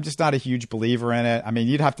 I'm just not a huge believer in it. I mean,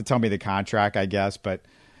 you'd have to tell me the contract, I guess, but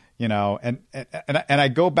and I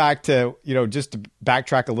go back to just to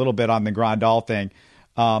backtrack a little bit on the Grandal thing.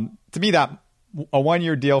 To me, that a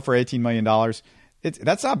 1-year deal for $18 million.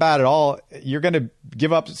 That's not bad at all. You're going to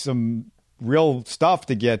give up some real stuff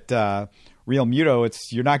to get Real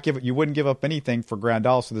Muto. You wouldn't give up anything for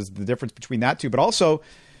Grandal. So there's the difference between that two. But also,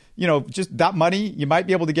 just that money you might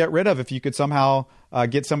be able to get rid of if you could somehow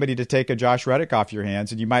get somebody to take a Josh Reddick off your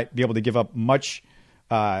hands, and you might be able to give up much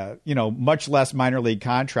less minor league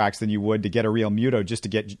contracts than you would to get a Real Muto just to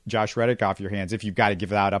get Josh Reddick off your hands if you've got to give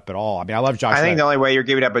that up at all. I mean, I love Josh Reddick. I think the only way you're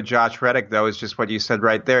giving up a Josh Reddick, though, is just what you said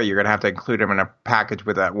right there. You're going to have to include him in a package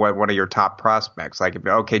with one of your top prospects. Like,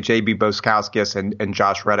 JB Boskowskis and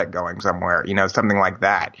Josh Reddick going somewhere, something like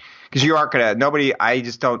that. Because you aren't going to – I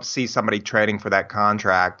just don't see somebody trading for that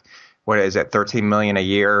contract. What is it, $13 million a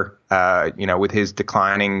year, with his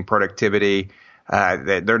declining productivity.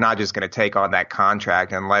 They're not just going to take on that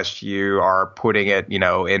contract unless you are putting it, in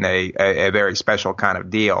a very special kind of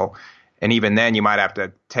deal. And even then, you might have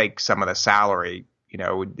to take some of the salary,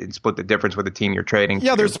 and split the difference with the team you're trading.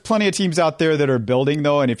 Yeah, there's plenty of teams out there that are building,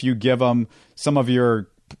 though. And if you give them some of your,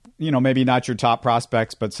 maybe not your top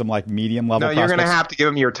prospects, but some like medium level prospects. No, you're going to have to give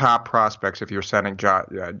them your top prospects if you're sending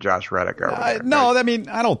Josh Reddick over there. No, I mean,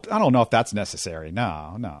 I don't know if that's necessary.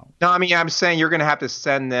 No. No, I mean, I'm saying you're going to have to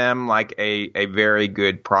send them like a very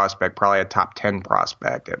good prospect, probably a top 10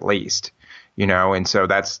 prospect at least, and so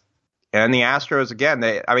that's. And the Astros, again,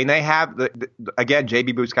 they have, again, JB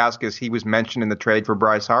Boskowskis, he was mentioned in the trade for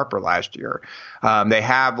Bryce Harper last year. They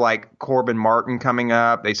have, like, Corbin Martin coming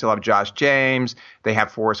up. They still have Josh James. They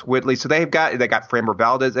have Forrest Whitley. So they got Framber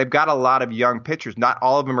Valdez. They've got a lot of young pitchers. Not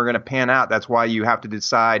all of them are going to pan out. That's why you have to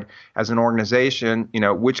decide as an organization,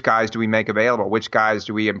 which guys do we make available? Which guys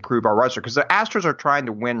do we improve our roster? Because the Astros are trying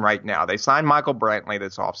to win right now. They signed Michael Brantley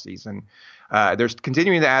this offseason. They're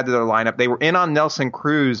continuing to add to their lineup. They were in on Nelson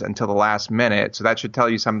Cruz until the last minute, so that should tell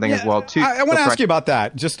you something as well, too. I want to ask you about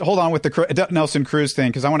that. Just hold on with the Nelson Cruz thing,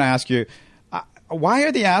 because I want to ask you, why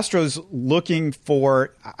are the Astros looking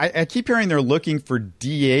for – I keep hearing they're looking for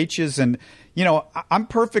DHs, and, I'm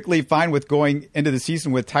perfectly fine with going into the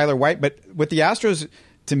season with Tyler White, but what the Astros,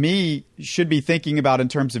 to me, should be thinking about in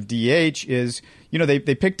terms of DH is, they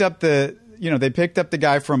picked up the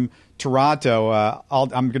guy from Toronto.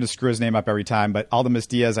 I'm going to screw his name up every time, but Aldamus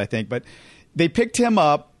Diaz, I think. But they picked him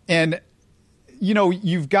up, and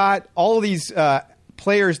you've got all of these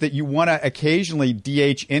players that you want to occasionally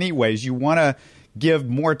DH anyways. You want to give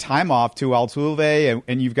more time off to Altuve,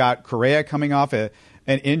 and you've got Correa coming off an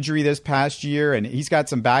injury this past year, and he's got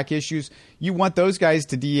some back issues. You want those guys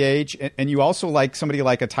to DH, and you also like somebody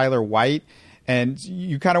like a Tyler White, and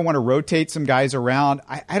you kind of want to rotate some guys around.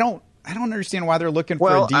 I don't understand why they're looking for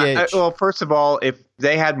a DH. Well, first of all, if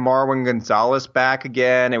they had Marwin Gonzalez back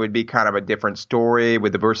again, it would be kind of a different story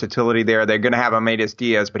with the versatility there. They're going to have Amedes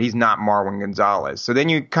Diaz, but he's not Marwin Gonzalez. So then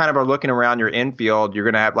you kind of are looking around your infield. You're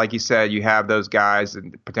going to have, like you said, you have those guys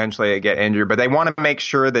and potentially get injured. But they want to make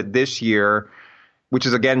sure that this year, which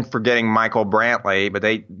is, again, forgetting Michael Brantley, but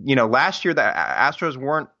they, last year the Astros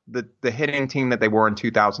weren't the hitting team that they were in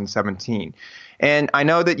 2017. And I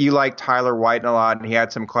know that you like Tyler White a lot, and he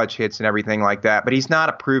had some clutch hits and everything like that, but he's not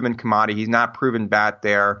a proven commodity. He's not a proven bat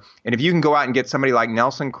there. And if you can go out and get somebody like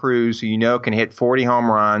Nelson Cruz, who can hit 40 home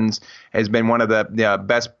runs, has been one of the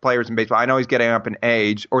best players in baseball. I know he's getting up in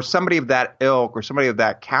age, or somebody of that ilk, or somebody of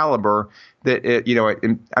that caliber. They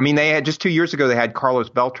had just 2 years ago they had Carlos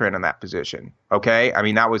Beltran in that position. Okay, I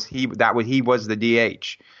mean he was the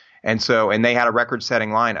DH, and they had a record-setting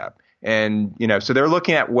lineup, and so they're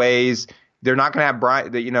looking at ways. They're not going to have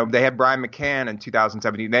Brian. They had Brian McCann in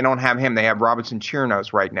 2017. They don't have him. They have Robinson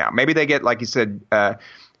Chirinos right now. Maybe they get, like you said,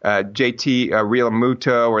 JT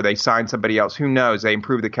Realmuto, or they sign somebody else. Who knows? They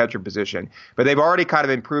improve the catcher position, but they've already kind of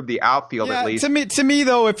improved the outfield at least. To me,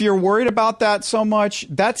 though, if you're worried about that so much,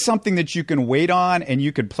 that's something that you can wait on, and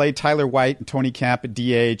you could play Tyler White and Tony Camp at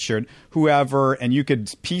DH or whoever, and you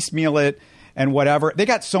could piecemeal it. And whatever. They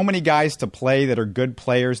got so many guys to play that are good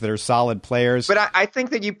players, that are solid players. But I think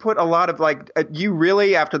that you put a lot of you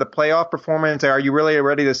really, after the playoff performance, are you really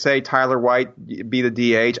ready to say Tyler White be the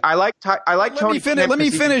DH? I like Tony. Let me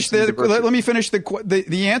finish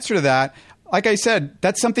the answer to that. Like I said,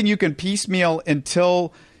 that's something you can piecemeal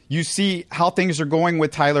until you see how things are going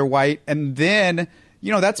with Tyler White, and then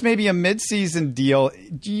that's maybe a midseason deal.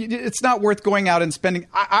 It's not worth going out and spending.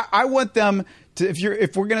 I want them to,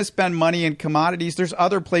 if we're going to spend money in commodities, there's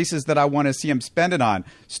other places that I want to see them spend it on.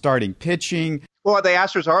 Starting pitching. Well, the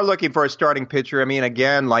Astros are looking for a starting pitcher. I mean,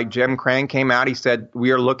 again, like Jim Crane came out, he said,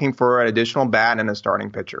 we are looking for an additional bat and a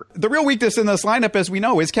starting pitcher. The real weakness in this lineup, as we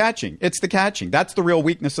know, is catching. It's the catching. That's the real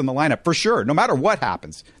weakness in the lineup, for sure. No matter what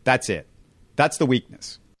happens, that's it. That's the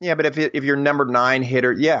weakness. Yeah, but if you're number 9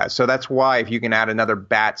 hitter, yeah. So that's why if you can add another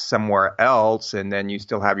bat somewhere else, and then you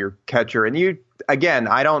still have your catcher. And again,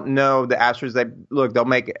 I don't know the Astros. They'll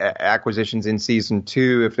make acquisitions in season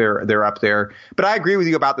 2 if they're up there. But I agree with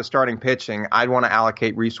you about the starting pitching. I'd want to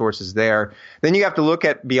allocate resources there. Then you have to look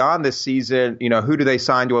at beyond this season. Who do they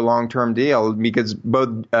sign to a long-term deal? Because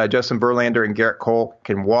both Justin Verlander and Garrett Cole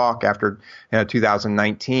can walk after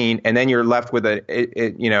 2019, and then you're left with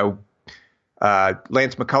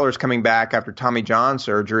Lance McCullers coming back after Tommy John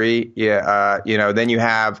surgery. Then you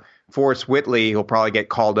have Forrest Whitley, who'll probably get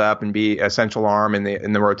called up and be a central arm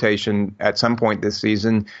in the rotation at some point this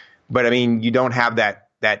season. But I mean, you don't have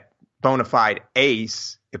that bona fide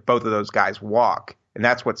ace if both of those guys walk, and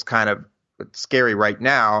that's what's kind of scary right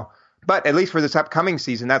now. But at least for this upcoming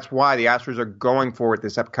season, that's why the Astros are going for it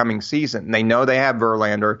this upcoming season. They know they have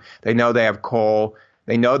Verlander, they know they have Cole.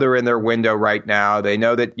 They know they're in their window right now. They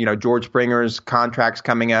know that, George Springer's contract's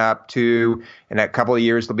coming up too. In a couple of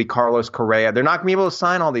years, there'll be Carlos Correa. They're not going to be able to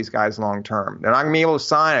sign all these guys long term. They're not going to be able to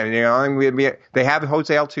sign. They have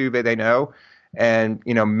Jose Altuve, they know. And,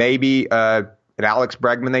 maybe an Alex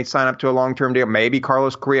Bregman they sign up to a long-term deal. Maybe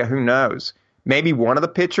Carlos Correa, who knows? Maybe one of the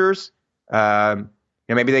pitchers.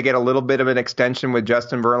 Maybe they get a little bit of an extension with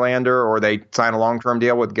Justin Verlander, or they sign a long-term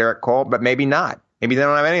deal with Garrett Cole, but maybe not. Maybe they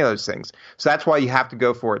don't have any of those things. So that's why you have to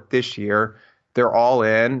go for it this year. They're all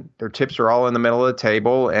in. Their chips are all in the middle of the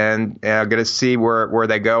table, and going to see where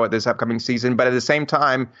they go at this upcoming season. But at the same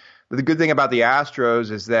time, the good thing about the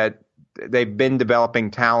Astros is that they've been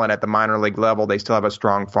developing talent at the minor league level. They still have a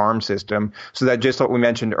strong farm system. So that just what we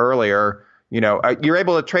mentioned earlier, you're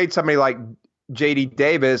able to trade somebody like J.D.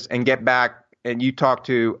 Davis and get back, and you talk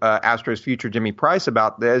to Astros future Jimmy Price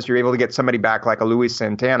about this, you're able to get somebody back like a Luis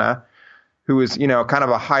Santana, who is, kind of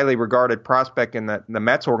a highly regarded prospect in the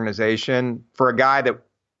Mets organization, for a guy that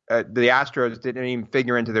the Astros didn't even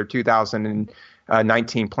figure into their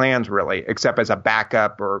 2019 plans, really, except as a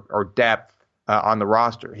backup or depth on the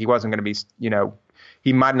roster. He wasn't going to be,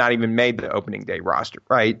 he might not even made the opening day roster,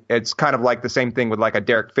 right? It's kind of like the same thing with like a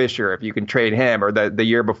Derek Fisher, if you can trade him, or the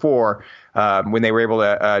year before when they were able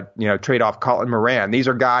to trade off Colin Moran. These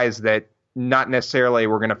are guys that not necessarily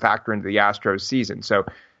were going to factor into the Astros season. So,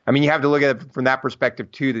 I mean, you have to look at it from that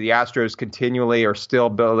perspective too, that the Astros continually are still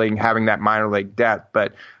having that minor league depth.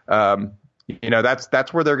 But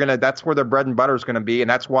that's where that's where their bread and butter is going to be, and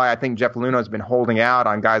that's why I think Jeff Luhnow has been holding out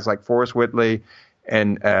on guys like Forrest Whitley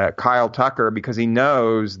and Kyle Tucker, because he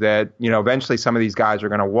knows that eventually some of these guys are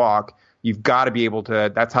going to walk. You've got to be able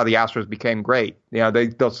to. That's how the Astros became great.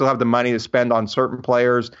 They'll still have the money to spend on certain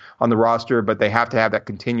players on the roster, but they have to have that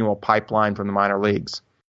continual pipeline from the minor leagues.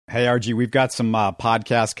 Hey, RG, we've got some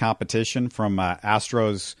podcast competition from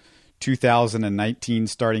Astros 2019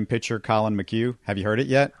 starting pitcher Colin McHugh. Have you heard it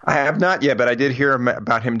yet? I have not yet, but I did hear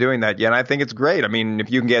about him doing that. Yeah, and I think it's great. I mean,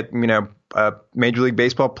 if you can get a Major League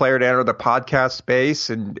Baseball player to enter the podcast space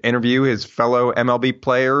and interview his fellow MLB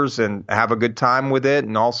players and have a good time with it,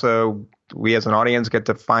 and also we as an audience get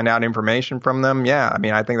to find out information from them. Yeah, I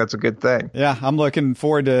mean, I think that's a good thing. Yeah, I'm looking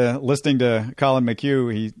forward to listening to Colin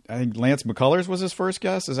McHugh. I think Lance McCullers was his first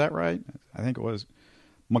guest. Is that right? I think it was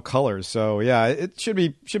McCullers. So yeah, it should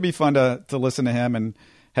be fun to listen to him. And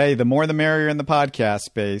hey, the more the merrier in the podcast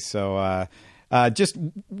space. So just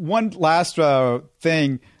one last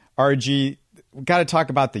thing, RG, we got to talk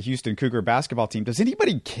about the Houston Cougar basketball team. Does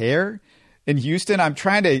anybody care in Houston? I'm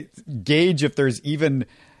trying to gauge if there's even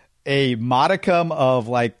a modicum of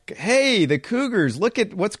like, hey, the Cougars, look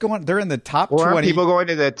at what's going. They're in the top 20. Aren't people going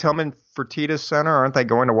to the Tillman Fertitta Center? Aren't they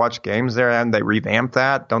going to watch games there? And they revamped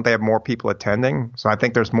that? Don't they have more people attending? So I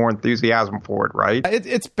think there's more enthusiasm for it, right?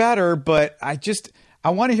 It's better, but I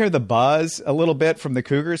want to hear the buzz a little bit from the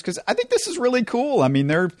Cougars, because I think this is really cool. I mean,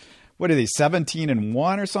 they're, what are they, 17-1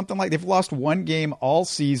 or something like? They've lost one game all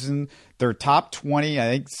season. They're top 20, I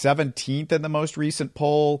think 17th in the most recent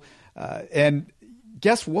poll. And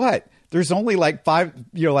guess what? There's only like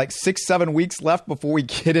 6-7 weeks left before we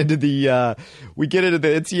get into the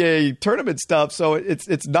NCAA tournament stuff. So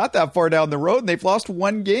it's not that far down the road, and they've lost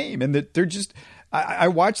one game, and they're just. I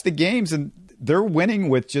watch the games, and they're winning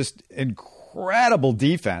with just incredible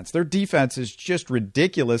defense. Their defense is just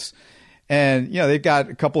ridiculous, and they've got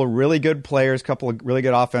a couple of really good players, a couple of really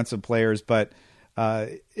good offensive players, but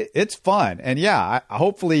it's fun, and yeah,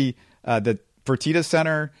 hopefully the Fertitta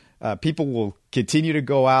Center. People will continue to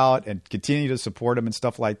go out and continue to support him and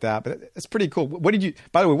stuff like that. But it's pretty cool. By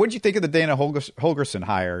the way, what did you think of the Dana Holgorsen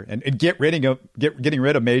hire and getting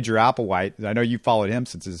rid of Major Applewhite? I know you followed him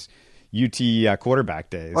since his UT quarterback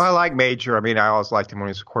days. Well, I like Major. I mean, I always liked him when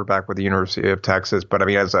he was a quarterback with the University of Texas. But I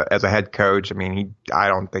mean, as a head coach, I mean, I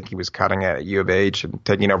don't think he was cutting it at U of H and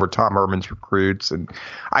taking over Tom Herman's recruits. And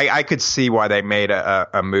I could see why they made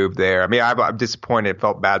a move there. I mean, I'm disappointed.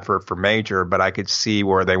 Felt bad for Major, but I could see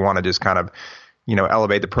where they want to just kind of,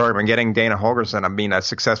 elevate the program. And getting Dana Holgorsen, I mean, a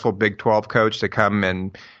successful Big 12 coach to come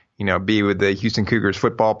and be with the Houston Cougars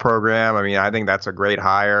football program. I mean, I think that's a great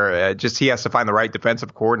hire. He has to find the right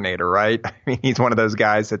defensive coordinator, right? I mean, he's one of those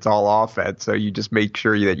guys that's all offense. So you just make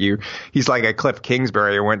sure that he's like a Cliff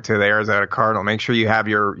Kingsbury who went to the Arizona Cardinal. Make sure you have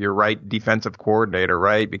your right defensive coordinator,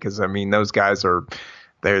 right? Because I mean, those guys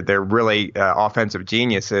they're really offensive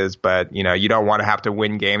geniuses, but you don't want to have to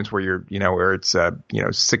win games where where it's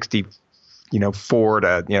 64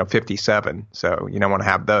 to 57. So you don't want to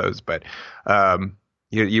have those, but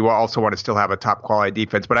you also want to still have a top quality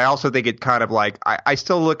defense. But I also think it kind of like I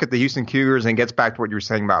still look at the Houston Cougars, and it gets back to what you were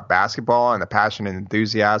saying about basketball and the passion and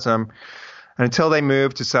enthusiasm. And until they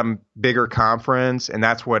move to some bigger conference, and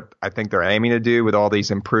that's what I think they're aiming to do with all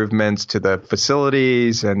these improvements to the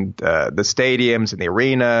facilities and the stadiums and the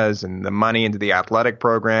arenas and the money into the athletic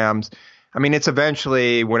programs. I mean, it's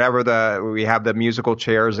eventually whenever we have the musical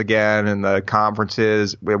chairs again and the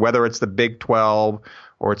conferences, whether it's the Big 12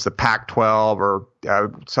 or it's the Pac-12 or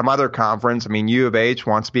some other conference. I mean, U of H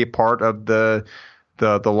wants to be a part of the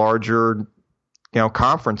larger,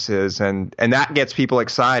 conferences, and that gets people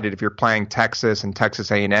excited. If you're playing Texas and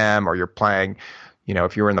Texas A&M, or you're playing,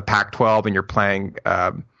 if you're in the Pac-12 and you're playing,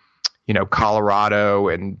 Colorado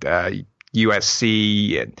and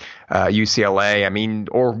USC and UCLA, I mean,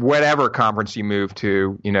 or whatever conference you move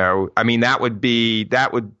to, I mean,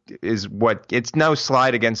 it's no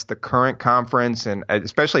slight against the current conference. And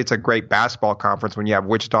especially it's a great basketball conference when you have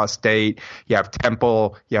Wichita State, you have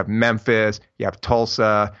Temple, you have Memphis, You have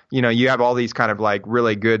Tulsa. You have all these kind of like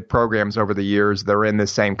really good programs over the years that are in the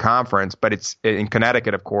same conference. But it's in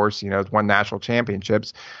Connecticut, of course. It's won national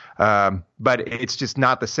championships. But it's just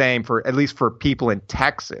not the same at least for people in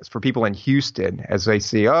Texas, for people in Houston, as they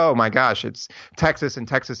see, oh my gosh, it's Texas and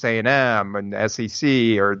Texas A&M and SEC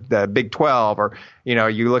or the Big 12, or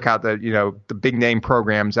you look out the big name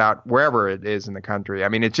programs out wherever it is in the country. I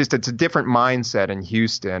mean, it's a different mindset in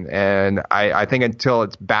Houston, and I think until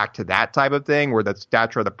it's back to that type of thing where the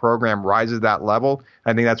stature of the program rises that level,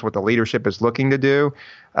 I think that's what the leadership is looking to do.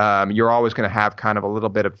 You're always going to have kind of a little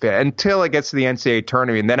bit of fit until it gets to the NCAA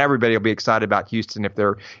tournament, and then everybody will be excited about Houston if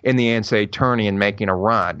they're in the NCAA tourney and making a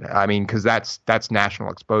run. I mean, because that's national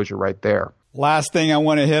exposure right there. Last thing I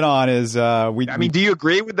want to hit on is do you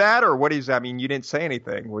agree with that, or what is? I mean, you didn't say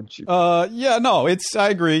anything, would you? Yeah, no, I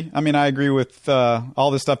agree. I mean, I agree with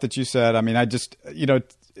all the stuff that you said. I mean, I just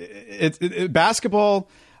basketball.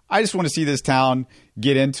 I just want to see this town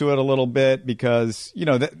get into it a little bit because,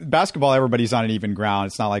 basketball, everybody's on an even ground.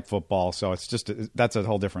 It's not like football. So that's a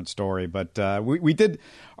whole different story. But we did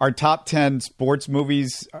our top 10 sports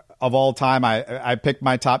movies of all time. I picked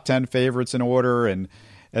my top 10 favorites in order, and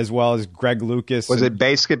as well as Greg Lucas. Was it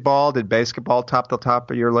basketball? Did basketball top the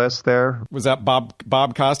top of your list there? Was that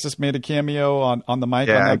Bob Costas made a cameo on the mic?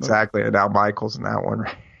 Yeah, exactly. And Al Michaels in that one,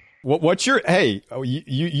 right? What's your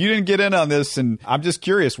you didn't get in on this, and I'm just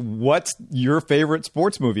curious. What's your favorite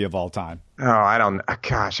sports movie of all time? Oh, I don't.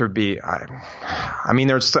 Gosh, it would be. I mean,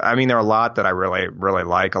 there are a lot that I really, really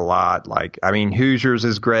like a lot. Like, I mean, Hoosiers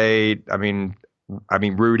is great. I mean,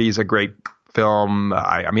 Rudy's a great film.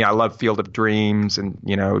 I love Field of Dreams and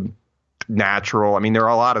Natural. I mean, there are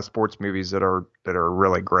a lot of sports movies that are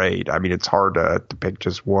really great. I mean, it's hard to pick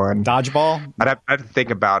just one. Dodgeball. I'd have to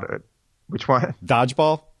think about it. Which one?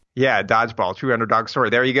 Dodgeball. Yeah, Dodgeball, True Underdog Story.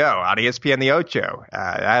 There you go, on ESPN The Ocho.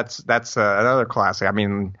 That's another classic. I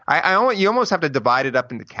mean, you almost have to divide it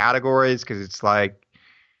up into categories because it's like,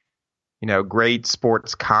 great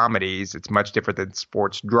sports comedies. It's much different than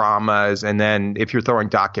sports dramas. And then if you're throwing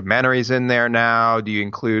documentaries in there now, do you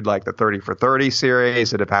include like the 30 for 30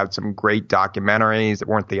 series that have had some great documentaries that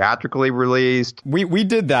weren't theatrically released? We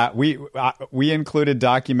did that. We included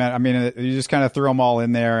document. I mean, you just kind of threw them all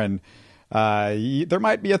in there, and there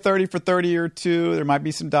might be a 30 for 30 or two. There might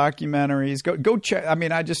be some documentaries. Go check. I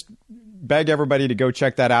mean, I just beg everybody to go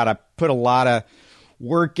check that out. I put a lot of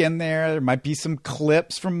work in there. There might be some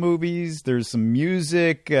clips from movies. There's some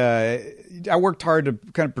music. I worked hard to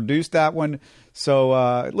kind of produce that one.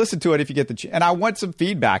 So listen to it if you get the chance. And I want some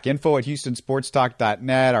feedback.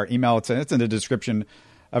 info@houstonsportstalk.net. Our email, it's in the description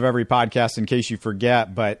of every podcast in case you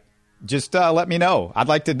forget. But just let me know. I'd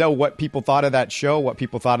like to know what people thought of that show, what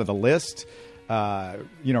people thought of the list.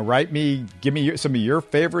 Write me, give me some of your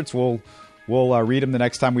favorites. We'll read them the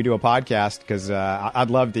next time we do a podcast because I'd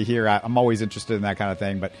love to hear. I'm always interested in that kind of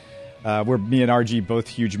thing. But me and RG both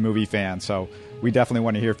huge movie fans, so we definitely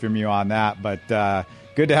want to hear from you on that. But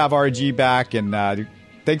good to have RG back, and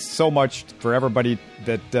thanks so much for everybody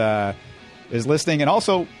that is listening. And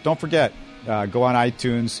also, don't forget, go on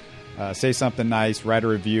iTunes. Say something nice, write a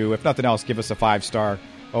review. If nothing else, give us a 5-star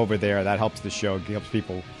over there. That helps the show, helps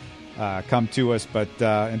people come to us. But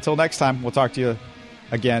until next time, we'll talk to you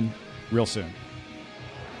again real soon.